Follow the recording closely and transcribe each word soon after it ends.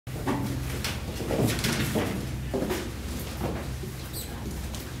In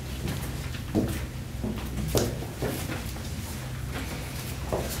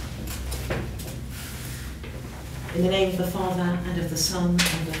the name of the Father, and of the Son, and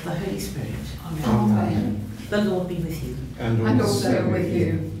of the Holy Spirit. Amen. Amen. The Lord be with you. And also with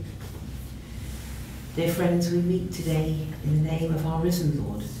you. Dear friends, we meet today in the name of our risen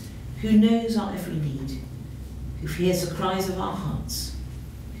Lord, who knows our every need, who hears the cries of our hearts,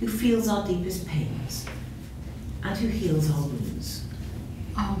 who feels our deepest pains, and who heals our wounds.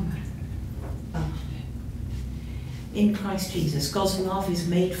 Amen. In Christ Jesus, God's love is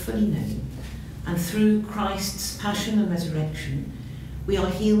made fully known, and through Christ's passion and resurrection, we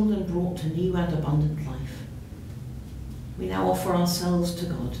are healed and brought to new and abundant life. We now offer ourselves to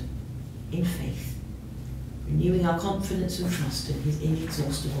God in faith, renewing our confidence and trust in his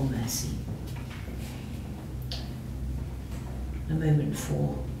inexhaustible mercy. A moment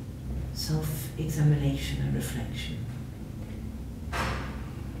for self-examination and reflection.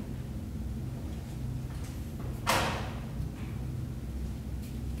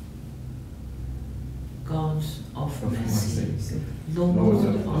 God of mercy, Lord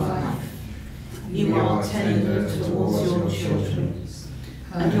of life, you are tender towards your children,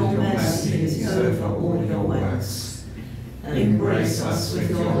 and your mercy is over all your works. Embrace us with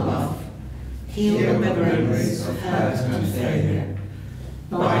your love, heal the memories of hurt and failure,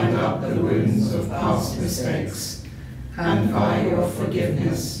 bind up the wounds of past mistakes, and by your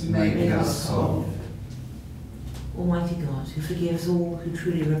forgiveness make us whole. Almighty God, who forgives all who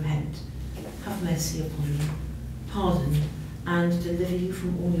truly repent, have mercy upon you, pardon and deliver you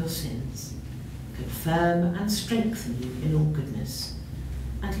from all your sins, confirm and strengthen you in all goodness,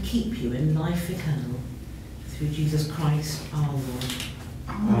 and keep you in life eternal, through Jesus Christ our Lord.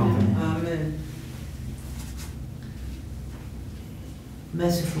 Amen. Amen.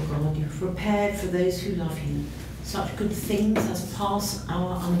 Merciful God, you have prepared for those who love you such good things as pass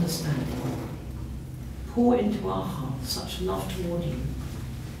our understanding. Pour into our hearts such love toward you,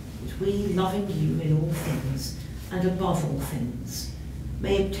 that we, loving you in all things and above all things,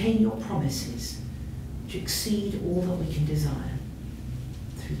 may obtain your promises, which exceed all that we can desire.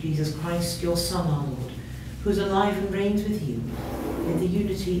 Through Jesus Christ, your Son, our Lord, who is alive and reigns with you in the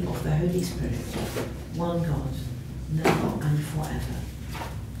unity of the Holy Spirit, one God, now and forever.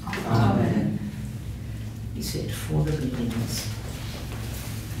 Amen. We sit for the readings.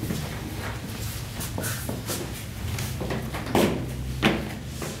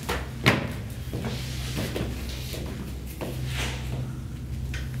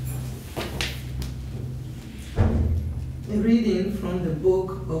 A reading from the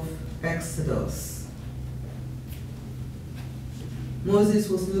book of Exodus. Moses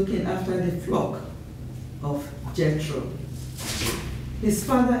was looking after the flock of Jethro, his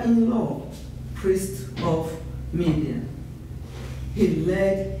father-in-law, priest of Midian. He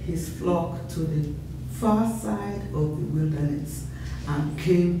led his flock to the far side of the wilderness and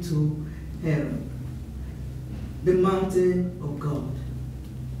came to Horeb, the mountain of God.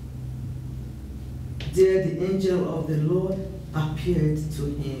 There the angel of the Lord appeared to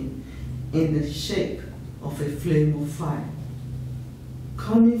him in the shape of a flame of fire,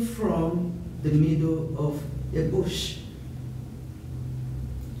 coming from the middle of a bush.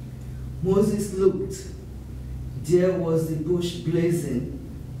 Moses looked. There was the bush blazing,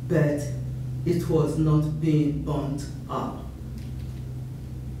 but it was not being burnt up.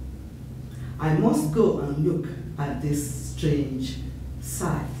 I must go and look at this strange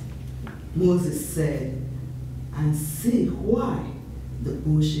sight, Moses said, and see why the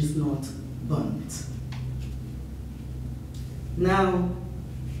bush is not burnt. Now,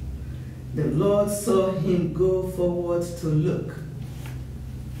 the Lord saw him go forward to look,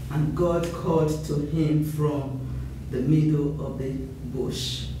 and God called to him from the middle of the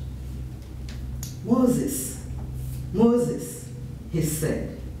bush. Moses, Moses, he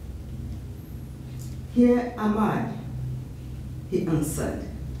said. Here am I, he answered.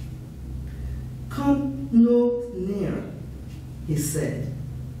 Come no nearer, he said.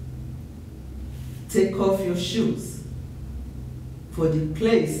 Take off your shoes, for the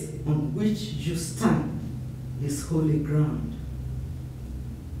place on which you stand is holy ground.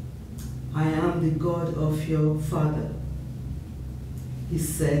 I am the God of your father, he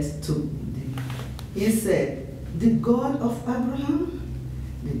said to them. He said, the God of Abraham,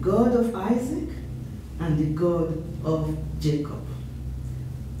 the God of Isaac, and the God of Jacob.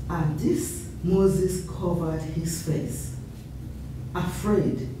 At this, Moses covered his face,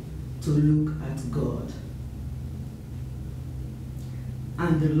 afraid to look at God.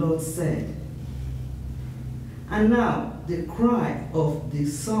 And the Lord said, and now the cry of the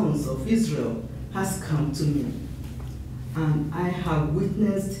sons of Israel has come to me, and I have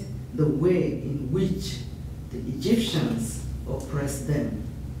witnessed the way in which the Egyptians oppressed them.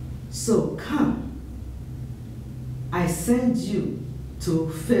 So come, I send you to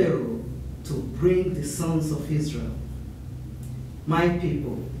Pharaoh to bring the sons of Israel, my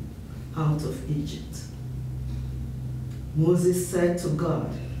people, out of Egypt. Moses said to God,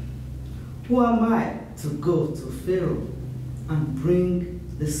 who am I to go to Pharaoh and bring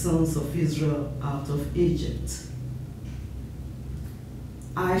the sons of Israel out of Egypt?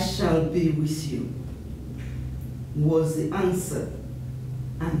 I shall be with you, was the answer,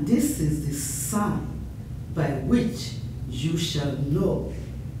 and this is the sign by which you shall know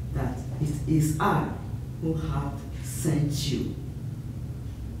that it is I who have sent you.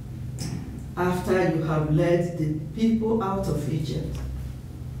 After you have led the people out of Egypt,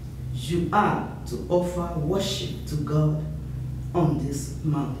 you are to offer worship to God on this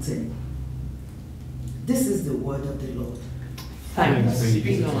mountain. This is the word of the Lord. Thanks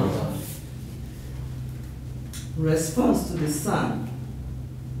be to God. Response to the psalm: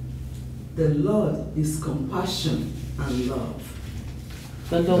 the Lord is compassion and love.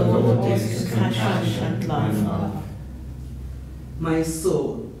 The Lord is compassion and love. My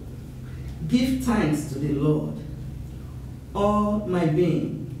soul, give thanks to the Lord. All my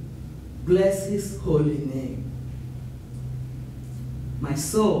being, bless his holy name. My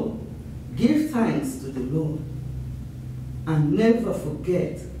soul, give thanks to the Lord, and never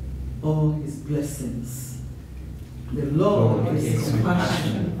forget all his blessings. The Lord is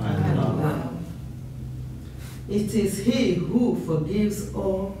compassion and love. It is he who forgives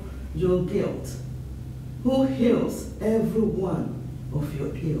all your guilt, who heals every one of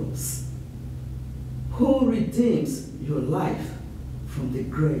your ills, who redeems your life from the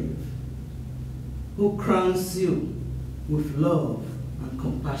grave, who crowns you with love and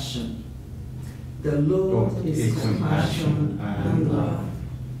compassion. The Lord is compassion and love.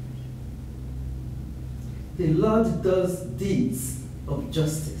 The Lord does deeds of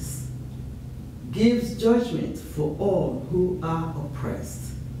justice, gives judgment for all who are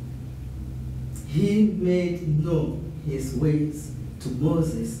oppressed. He made known his ways to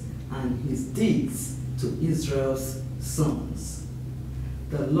Moses and his deeds to Israel's sons.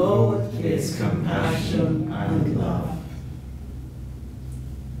 The Lord is compassion and love.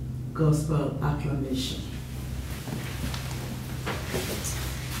 Gospel acclamation.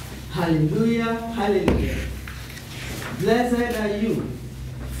 Hallelujah, hallelujah. Blessed are you,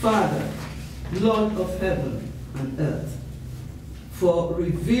 Father, Lord of heaven and earth, for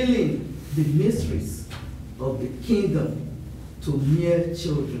revealing the mysteries of the kingdom to mere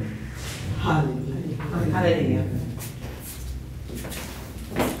children. Hallelujah. Hallelujah.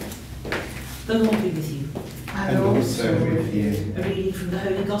 The Lord be with you. And also with you. A reading from the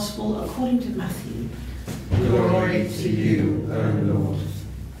Holy Gospel according to Matthew. Glory to you, O Lord.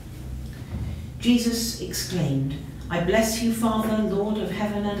 Jesus exclaimed, I bless you, Father, Lord of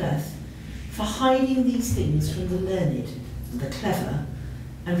heaven and earth, for hiding these things from the learned and the clever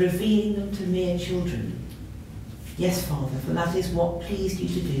and revealing them to mere children. Yes, Father, for that is what pleased you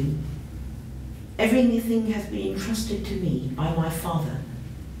to do. Everything has been entrusted to me by my Father,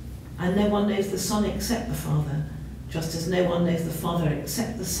 and no one knows the Son except the Father, just as no one knows the Father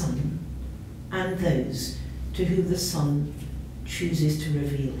except the Son, and those to whom the Son chooses to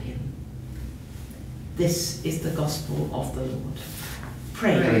reveal him. This is the gospel of the Lord.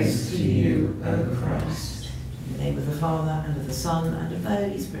 Praise to you, O Christ. In the name of the Father, and of the Son, and of the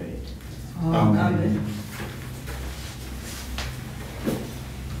Holy Spirit. Amen.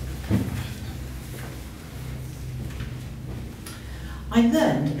 I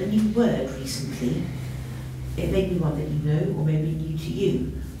learned a new word recently. It may be one that you know, or may be new to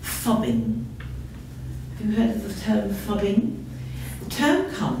you. Phubbing. Have you heard of the term phubbing? The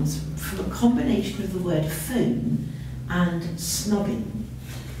term comes from a combination of the word phone and snubbing.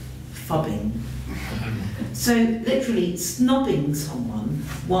 Phubbing. So literally snubbing someone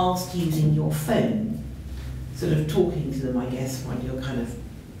whilst using your phone. Sort of talking to them, I guess, while you're kind of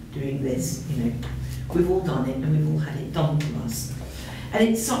doing this, you know. We've all done it and we've all had it done to us. And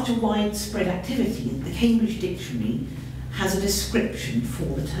it's such a widespread activity that the Cambridge Dictionary has a description for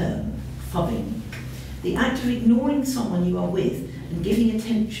the term, phubbing. The act of ignoring someone you are with and giving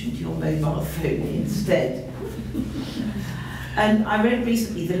attention to your mobile phone instead. And I read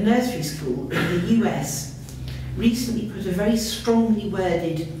recently that a nursery school in the US recently put a very strongly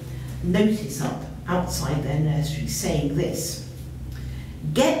worded notice up outside their nursery saying this: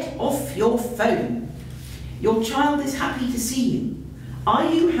 get off your phone. Your child is happy to see you. Are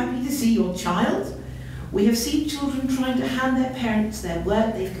you happy to see your child? We have seen children trying to hand their parents their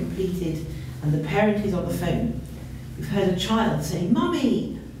work they've completed and the parent is on the phone. We've heard a child say,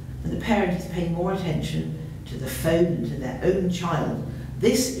 "Mummy," and the parent is paying more attention to the phone than to their own child.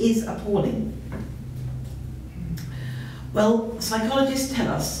 This is appalling. Well, psychologists tell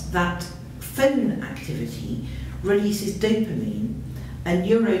us that phone activity releases dopamine, a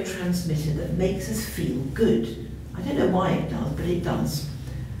neurotransmitter that makes us feel good. I don't know why it does, but it does.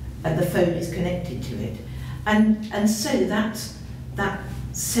 And the phone is connected to it. And so that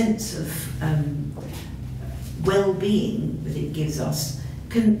sense of well-being that it gives us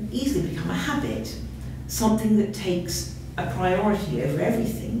can easily become a habit, something that takes a priority over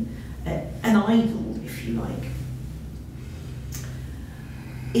everything, an idol, if you like.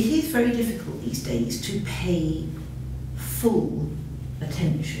 It is very difficult these days to pay full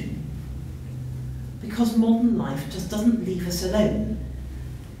attention because modern life just doesn't leave us alone.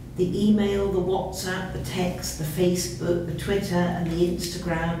 The email, the WhatsApp, the text, the Facebook, the Twitter and the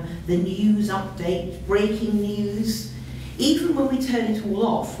Instagram, the news update, breaking news. Even when we turn it all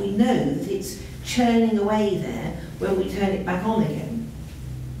off, we know that it's churning away there when we turn it back on again.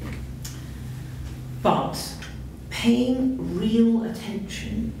 But paying real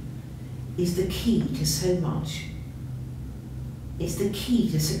attention is the key to so much. It's the key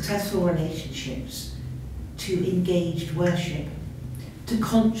to successful relationships, to engaged worship, to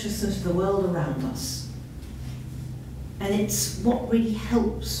consciousness of the world around us. And it's what really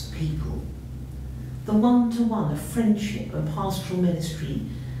helps people. The one-to-one of friendship and pastoral ministry,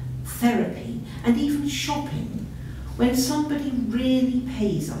 therapy, and even shopping, when somebody really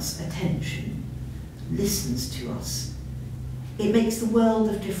pays us attention, listens to us, it makes the world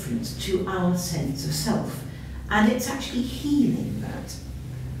of difference to our sense of self. And it's actually healing that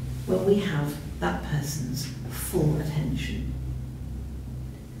when we have that person's full attention.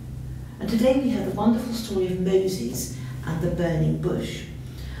 And today we heard the wonderful story of Moses and the burning bush.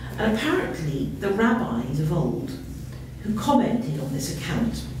 And apparently the rabbis of old who commented on this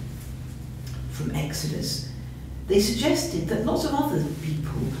account from Exodus, they suggested that lots of other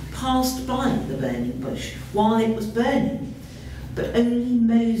people passed by the burning bush while it was burning, but only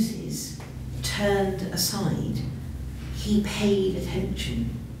Moses turned aside. He paid attention.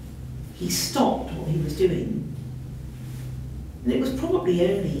 He stopped what he was doing. And it was probably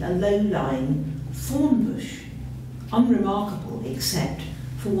only a low-lying thorn bush, unremarkable except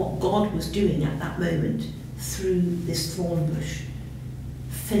for what God was doing at that moment through this thorn bush,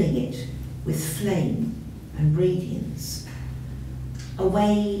 filling it with flame and radiance, a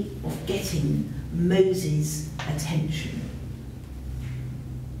way of getting Moses' attention.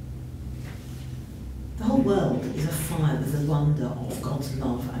 The whole world is afire with the wonder of God's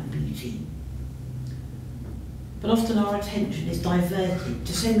love and beauty. But often our attention is diverted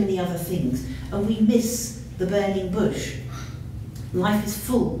to so many other things and we miss the burning bush. Life is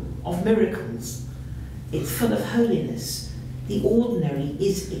full of miracles. It's full of holiness. The ordinary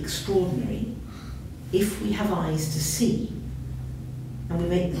is extraordinary if we have eyes to see and we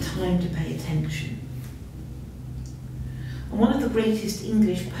make the time to pay attention. And one of the greatest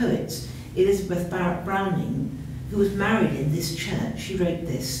English poets, Elizabeth Barrett Browning, who was married in this church, she wrote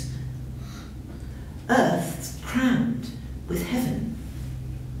this: "Earth's crammed with heaven,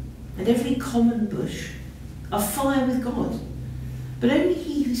 and every common bush afire with God, but only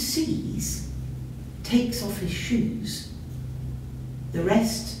he who sees takes off his shoes. The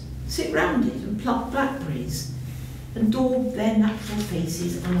rest sit round it and pluck blackberries and daub their natural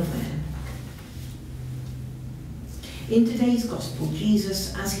faces unaware." In today's Gospel,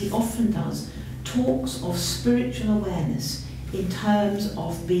 Jesus, as he often does, talks of spiritual awareness in terms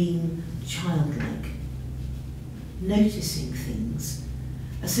of being childlike, noticing things,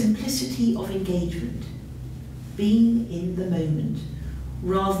 a simplicity of engagement, being in the moment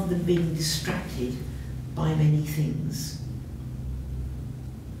rather than being distracted by many things.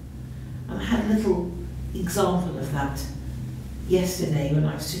 And I had a little example of that yesterday when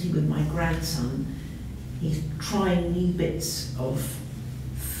I was sitting with my grandson. He's trying new bits of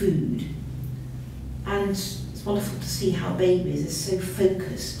food, and it's wonderful to see how babies are so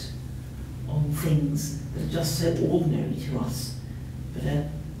focused on things that are just so ordinary to us. But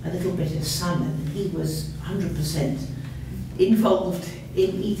a little bit of salmon, and he was 100% involved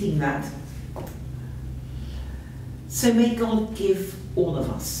in eating that. So may God give all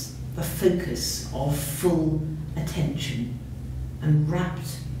of us the focus of full attention and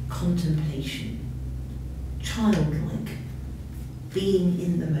rapt contemplation, childlike, being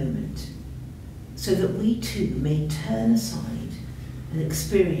in the moment, so that we too may turn aside and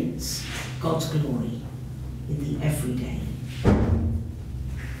experience God's glory in the everyday.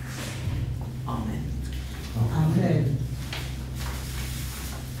 Amen.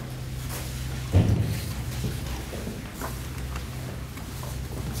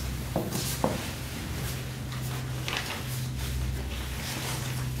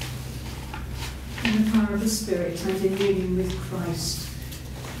 the Spirit and in union with Christ,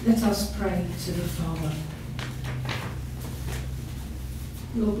 let us pray to the Father.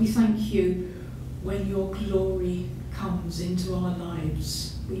 Lord, we thank you when your glory comes into our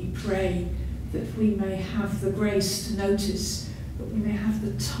lives. We pray that we may have the grace to notice, that we may have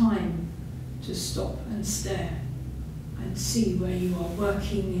the time to stop and stare and see where you are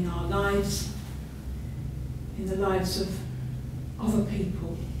working in our lives, in the lives of other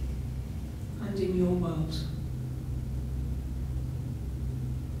people, and in your world.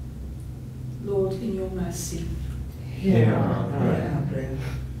 Lord, in your mercy, hear our prayer.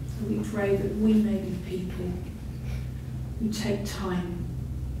 So we pray that we may be people who take time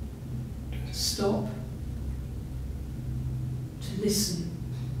to stop, to listen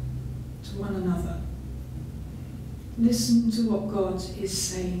to one another, listen to what God is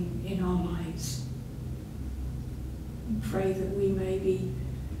saying in our lives. We pray that we may be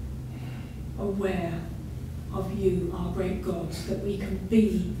aware of you, our great God, that we can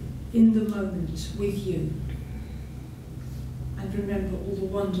be in the moment with you and remember all the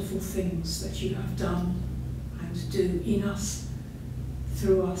wonderful things that you have done and do in us,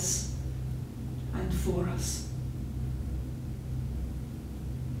 through us, and for us.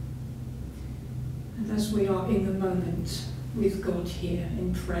 And as we are in the moment with God here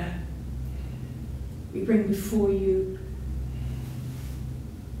in prayer, we bring before you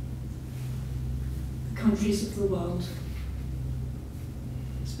the countries of the world,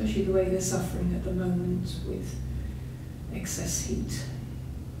 especially the way they're suffering at the moment with excess heat.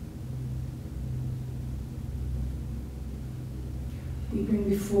 We bring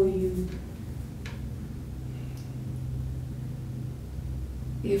before you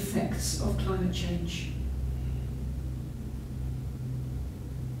the effects of climate change.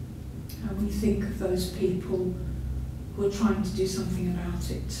 And we think of those people who are trying to do something about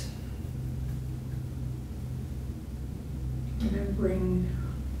it. Remembering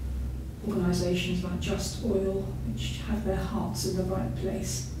organisations like Just Oil, which have their hearts in the right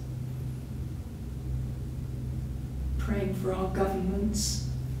place. Praying for our governments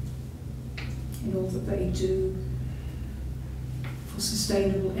in all that they do for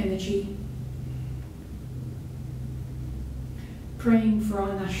sustainable energy. Praying for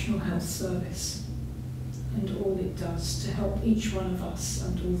our National Health Service and all it does to help each one of us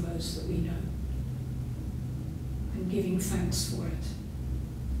and all those that we know. And giving thanks for it.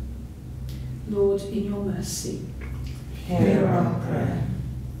 Lord, in your mercy, hear our prayer.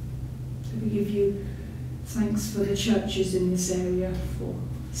 So we give you thanks for the churches in this area, for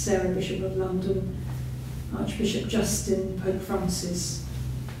Sarah, Bishop of London, Archbishop Justin, Pope Francis,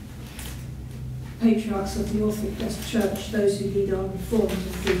 patriarchs of the Orthodox Church, those who lead our Reformed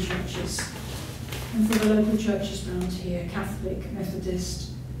and Free churches, and for the local churches around here, Catholic, Methodist,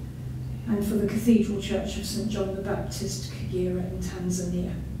 and for the Cathedral Church of St. John the Baptist, Kagera in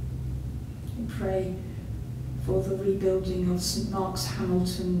Tanzania. We pray for the rebuilding of St. Mark's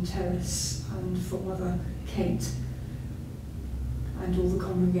Hamilton Terrace and for Mother Kate and all the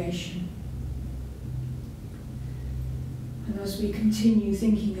congregation. And as we continue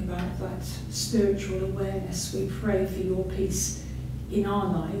thinking about that spiritual awareness, we pray for your peace in our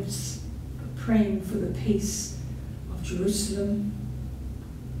lives, praying for the peace of Jerusalem,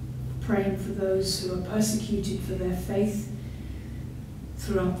 praying for those who are persecuted for their faith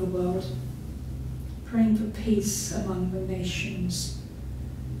throughout the world, praying for peace among the nations,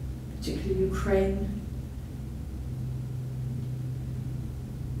 particularly Ukraine.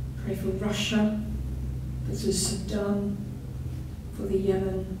 Pray for Russia, for the Sudan, for the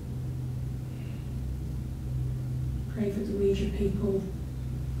Yemen. Pray for the Uyghur people.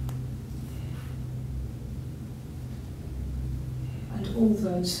 And all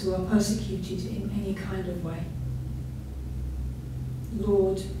those who are persecuted in any kind of way.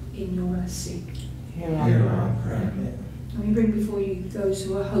 Lord, in your mercy, hear our prayer. and we bring before you those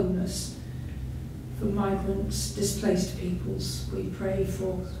who are homeless, for migrants, displaced peoples. We pray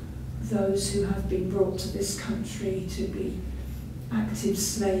for those who have been brought to this country to be active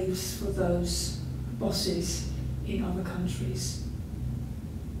slaves for those bosses in other countries.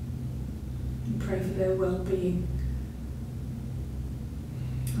 We pray for their well-being.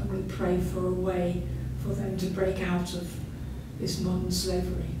 And we pray for a way for them to break out of this modern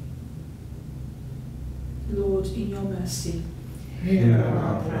slavery. Lord, in your mercy, hear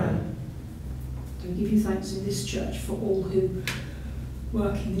our prayer. We give you thanks in this church for all who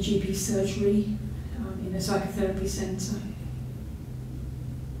work in the GP surgery, in a psychotherapy centre,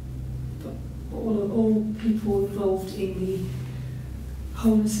 for all people involved in the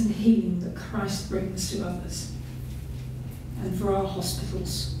wholeness and healing that Christ brings to others, and for our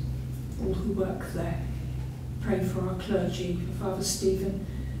hospitals, all who work there. Pray for our clergy, for Father Stephen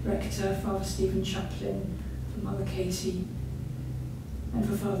Rector, Father Stephen Chaplain, for Mother Katy, and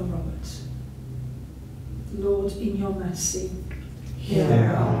for Father Robert. Lord, in your mercy,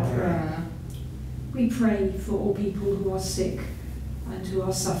 Hear our prayer. we pray for all people who are sick and who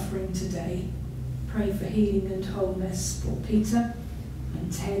are suffering today. Pray for healing and wholeness for Peter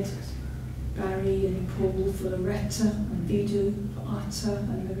and Ted, Barry and Paul, for Loretta and Vidu, for Arta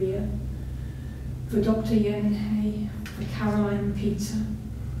and Maria, for Dr. Yenhe, for Caroline and Peter,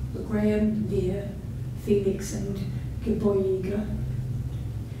 for Graham, Leah, Felix and Giboyiga,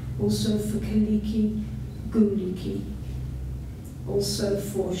 also for Kaliki, Guliki, also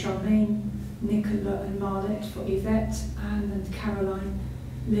for Charmaine, Nicola and Marlette, for Yvette, Anne and Caroline,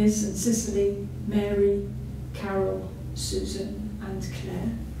 Liz and Cicely, Mary, Carol, Susan and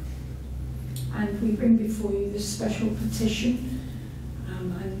Claire. And we bring before you this special petition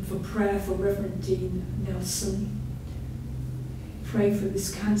and for prayer for Reverend Dean Nelson. Pray for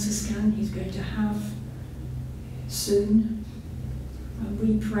this cancer scan he's going to have soon. And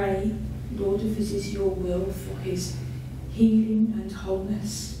we pray, Lord, if it is your will, for his healing and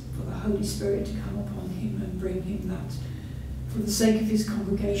wholeness, for the Holy Spirit to come upon him and bring him that, for the sake of his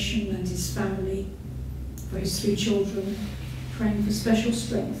congregation and his family, for his 3 children, praying for special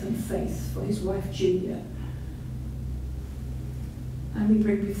strength and faith for his wife Julia. And we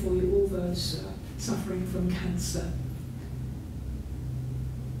bring before you all those suffering from cancer.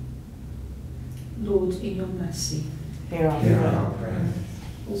 Lord, in your mercy, Hear our prayer.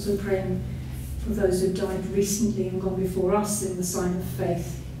 also praying for those who died recently and gone before us in the sign of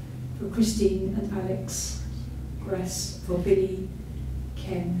faith, for Christine and Alex, Grace, for Billy,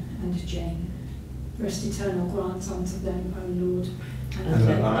 Ken and Jane. Rest eternal grant unto them, O Lord, And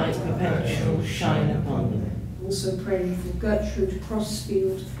let light perpetual shine upon them. Also praying for Gertrude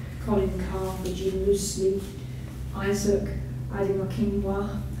Crossfield, Colin Carr, for Jean Loosley, Isaac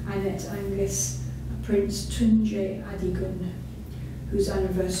Adimakinwa, Annette Angus, Prince Tunje Adigun, whose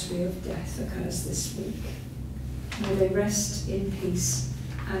anniversary of death occurs this week. May they rest in peace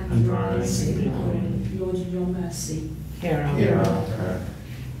and rise in glory. Lord, in your mercy, Hear our prayer.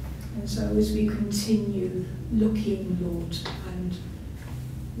 And so as we continue looking, Lord, and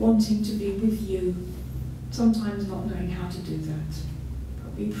wanting to be with you, sometimes not knowing how to do that,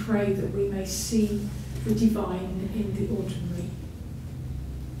 but we pray that we may see the divine in the ordinary,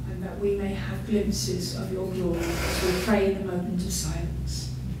 and that we may have glimpses of your glory as we pray in a moment of silence.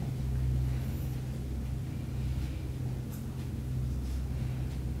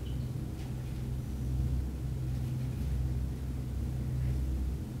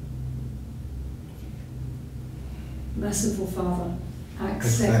 Merciful Father,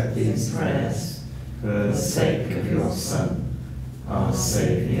 accept these prayers for the sake of your Son, our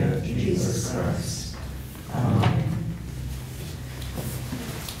Saviour, Jesus Christ. Amen.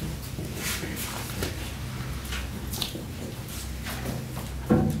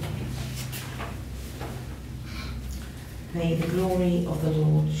 May the glory of the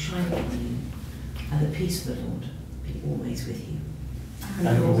Lord shine upon you, and the peace of the Lord be always with you.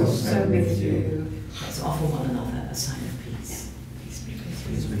 And also with you. Let's offer one another a sign of peace. Peace be with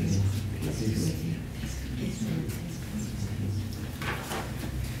you. Peace be with you. Peace be with you. Peace be with you.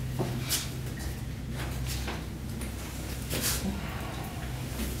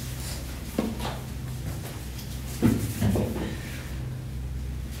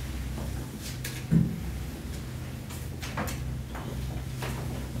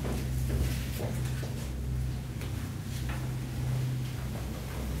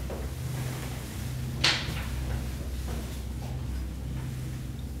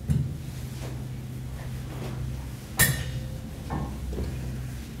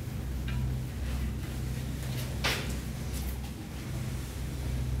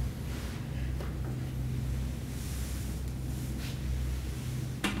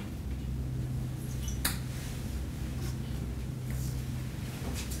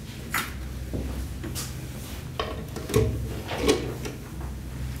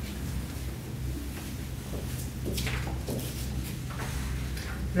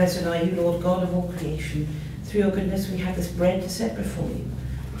 Blessed are you, Lord God of all creation. Through your goodness we have this bread to set before you,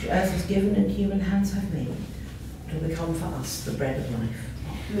 which earth has given and human hands have made. It will become for us the bread of life.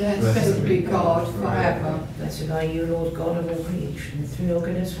 Blessed be God forever. Blessed are you, Lord God of all creation. Through your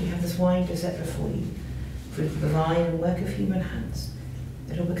goodness we have this wine to set before you, fruit of the vine and work of human hands.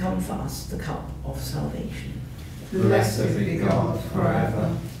 It will become for us the cup of salvation. Blessed be God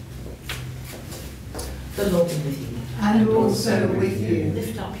forever. The Lord be with you. And also with you.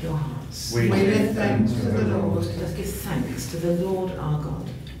 Lift up your hearts. We lift them to the Lord. Let us give thanks to the Lord our God.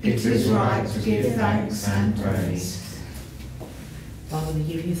 It is right to give thanks and praise. Father, we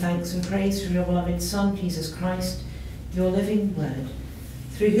give you thanks and praise for your beloved Son, Jesus Christ, your living Word,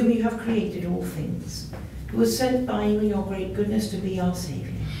 through whom you have created all things, who was sent by you in your great goodness to be our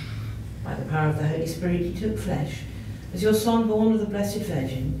Saviour. By the power of the Holy Spirit he took flesh. As your Son, born of the Blessed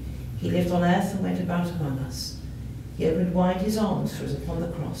Virgin, he lived on earth and went about among us. He opened wide his arms for us upon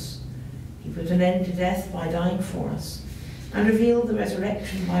the cross. He put an end to death by dying for us, and revealed the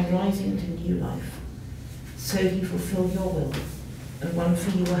resurrection by rising to new life. So he fulfilled your will, and won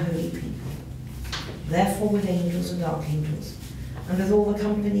for you a holy people. Therefore, with angels and archangels, and with all the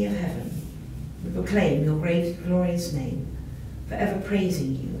company of heaven, we proclaim your great and glorious name, forever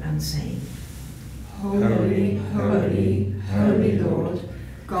praising you and saying, Holy, holy, holy Lord,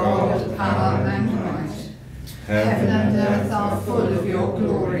 God of power and might. Heaven and earth are full of your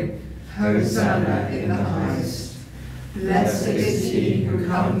glory. Hosanna in the highest. Blessed is he who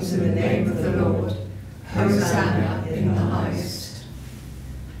comes in the name of the Lord. Hosanna in the highest.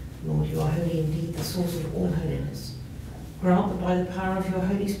 Lord, you are holy indeed, the source of all holiness. Grant that by the power of your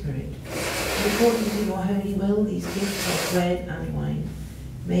Holy Spirit, and according to your holy will, these gifts of bread and wine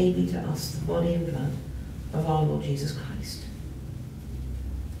may be to us the body and blood of our Lord Jesus Christ,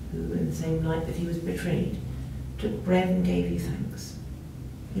 who in the same night that he was betrayed, took bread and gave you thanks.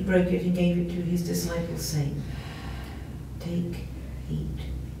 He broke it and gave it to his disciples, saying, Take, eat.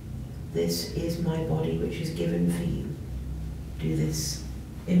 This is my body which is given for you. Do this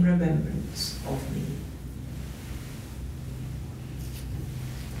in remembrance of me.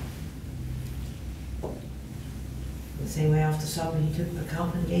 In the same way after supper he took the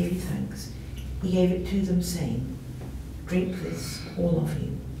cup and gave you thanks. He gave it to them, saying, Drink this, all of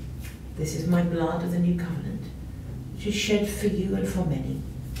you. This is my blood of the new covenant, which is shed for you and for many,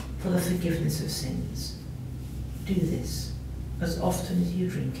 for the forgiveness of sins. Do this as often as you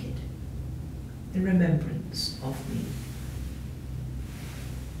drink it, in remembrance of me.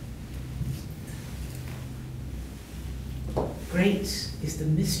 Great is the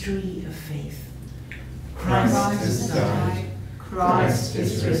mystery of faith. Christ has died, Christ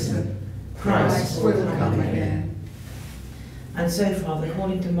is risen, Christ will come again. And so, Father,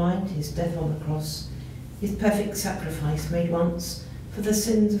 calling to mind his death on the cross, his perfect sacrifice made once for the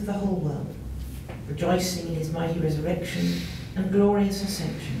sins of the whole world, rejoicing in his mighty resurrection and glorious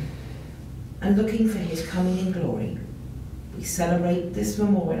ascension, and looking for his coming in glory, we celebrate this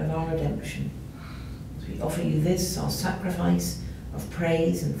memorial of our redemption. As we offer you this, our sacrifice of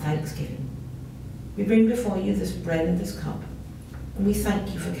praise and thanksgiving, we bring before you this bread and this cup, and we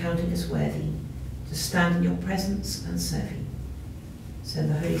thank you for counting us worthy to stand in your presence and serve you. Send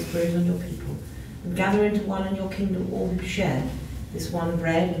the Holy Spirit on your people, and gather into one in your kingdom all who share this one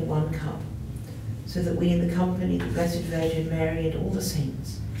bread and one cup, so that we in the company of the Blessed Virgin Mary and all the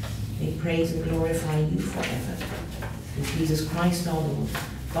saints may praise and glorify you forever. Through Jesus Christ our Lord,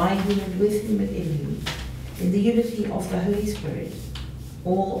 by whom and with whom and in whom, in the unity of the Holy Spirit,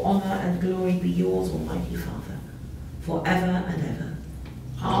 all honour and glory be yours, Almighty Father, forever and ever.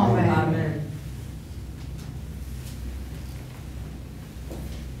 Amen. Amen.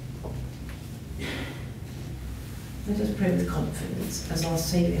 Let us pray with confidence, as our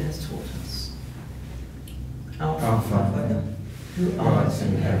Saviour has taught us. Our Father, who art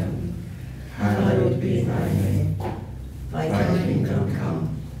in heaven, hallowed be thy name. Thy kingdom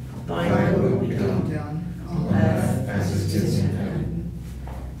come, thy will be done, on earth as it is in heaven.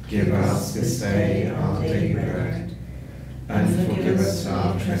 Give us this day our daily bread, and forgive us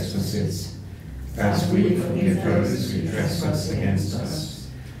our trespasses, as we forgive those who trespass against us.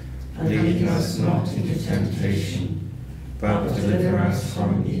 And lead us not into temptation, but deliver us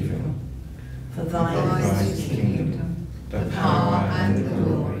from evil. For thine is the kingdom, the power and the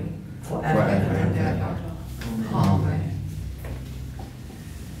glory, forever and ever. Amen.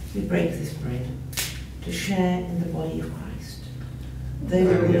 We break this bread to share in the body of Christ.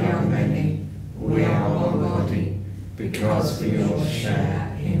 Though we are many, we are one body, because we all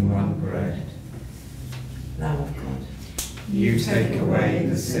share in one bread. Lamb of God, You take away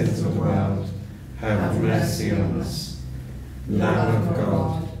the sins of the world, have mercy on us. Lamb of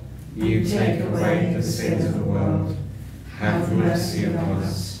God, you take away the sins of the world, have mercy upon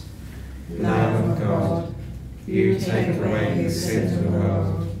us. Lamb of God, you take away the sins of the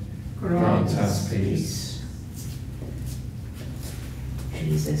world, grant us peace.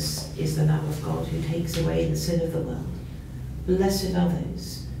 Jesus is the Lamb of God who takes away the sin of the world. Blessed are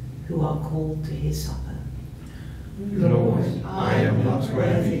those who are called to his supper. Lord, I am not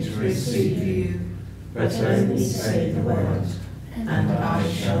worthy to receive you, but only say the word, and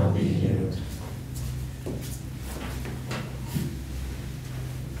I shall be healed.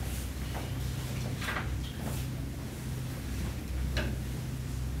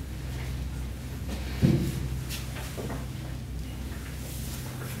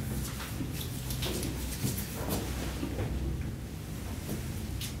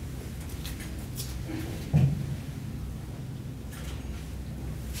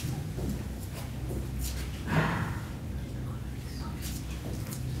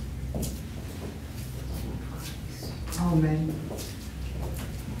 Amen.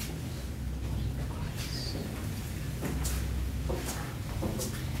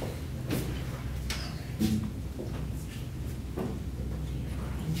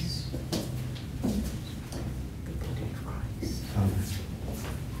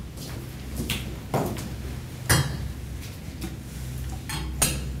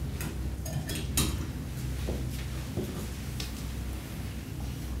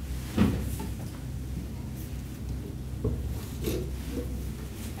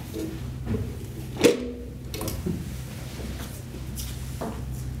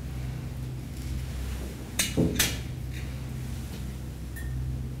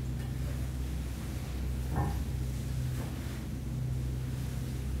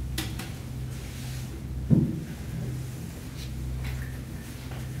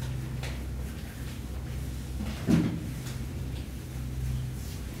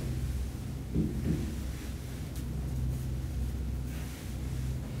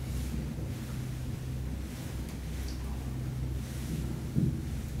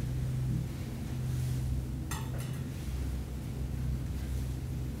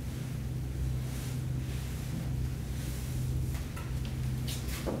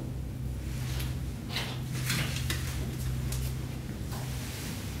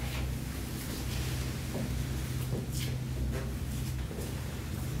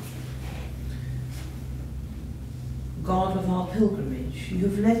 God of our pilgrimage, you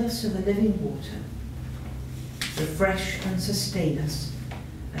have led us to the living water. Refresh and sustain us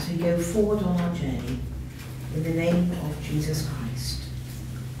as we go forward on our journey. In the name of Jesus Christ.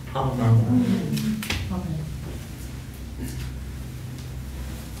 Amen. Amen. Amen.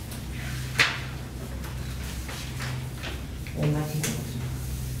 Almighty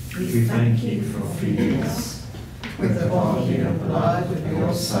God, We thank you for feeding us with the body and blood of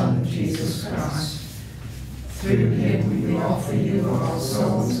your Son, Jesus Christ. Through him we offer you our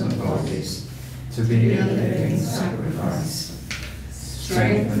souls and bodies to be a living sacrifice.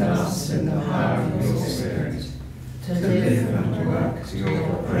 Strengthen us in the power of your Spirit to live and work to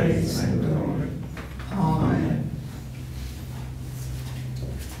your praise and glory. Amen.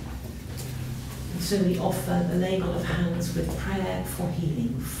 and so we offer the laying on of hands with prayer for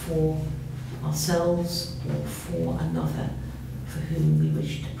healing for ourselves or for another for whom we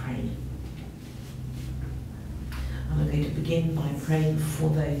wish to pray. And we're going to begin by praying for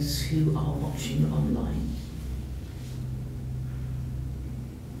those who are watching online.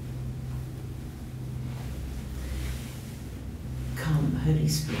 Come, Holy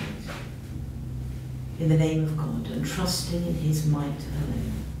Spirit, in the name of God, and trusting in his might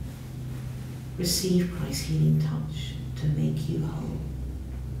alone, receive Christ's healing touch to make you whole.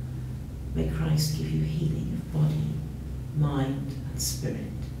 May Christ give you healing of body, mind, and spirit,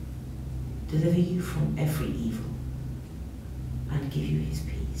 deliver you from every evil, and give you his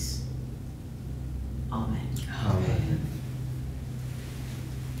peace. Amen. Amen.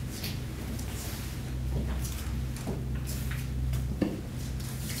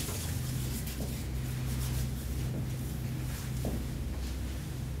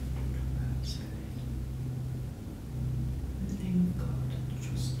 In the name of God, and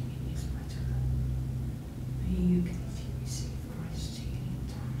trusting in his might alone, may you receive Christ's healing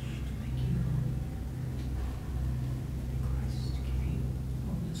touch to make you whole. May Christ give you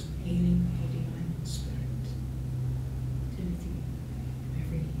wholeness, healing, body, mind, and spirit,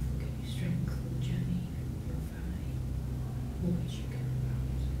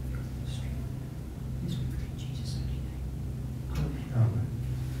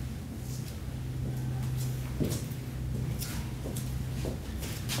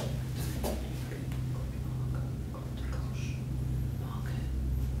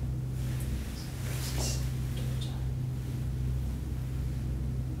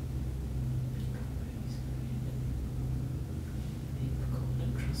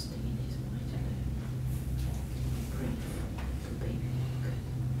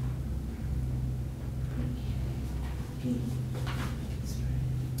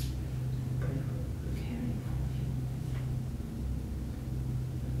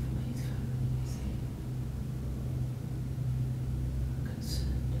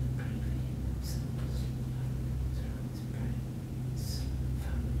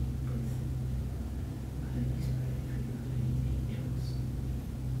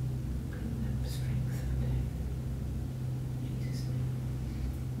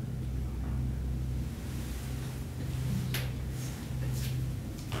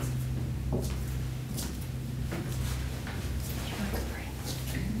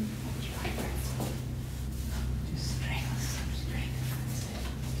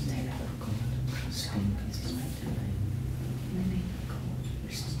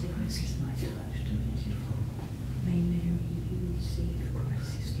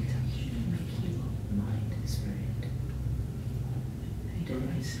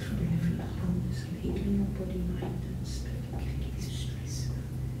 Christ, from every illness, healing your body, mind, and spirit, killing distress.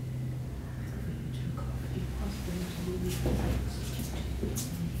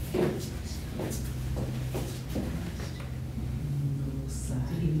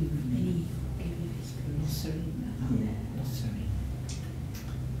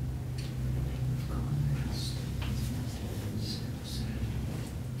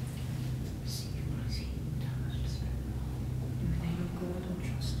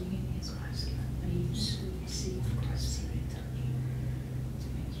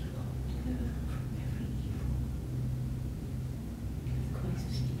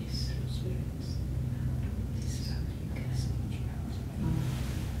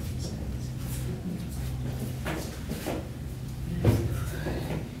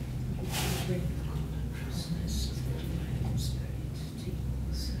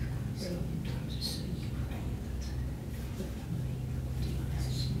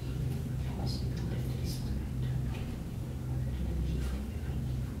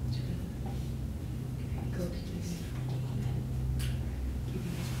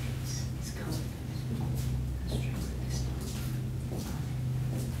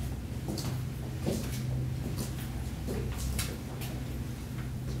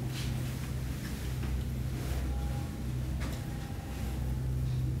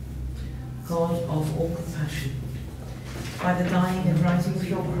 God of all compassion, by the dying and rising of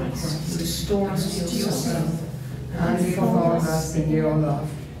your Christ, restore us to yourself, and revive us in your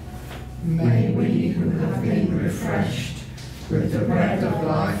love. May we who have been refreshed with the bread of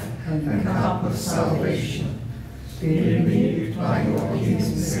life and the cup of salvation be renewed by your healing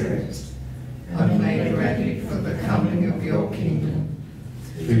Spirit, and made ready for the coming of your kingdom.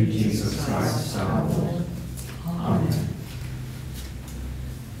 Through Jesus Christ our Lord. Amen.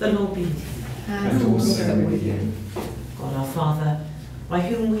 The Lord be with you. And also with you. God our Father, by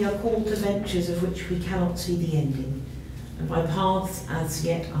whom we are called to ventures of which we cannot see the ending, and by paths as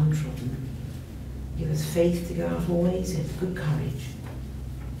yet untrodden, give us faith to go out always and good courage,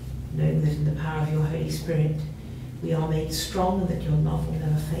 knowing that in the power of your Holy Spirit we are made strong and that your love will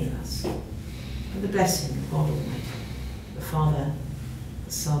never fail us. And the blessing of God Almighty, the Father,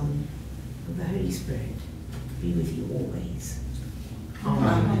 the Son, and the Holy Spirit be with you always.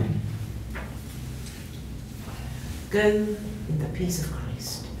 Amen. Go in the peace of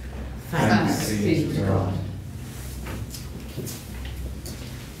Christ. Thanks be to God.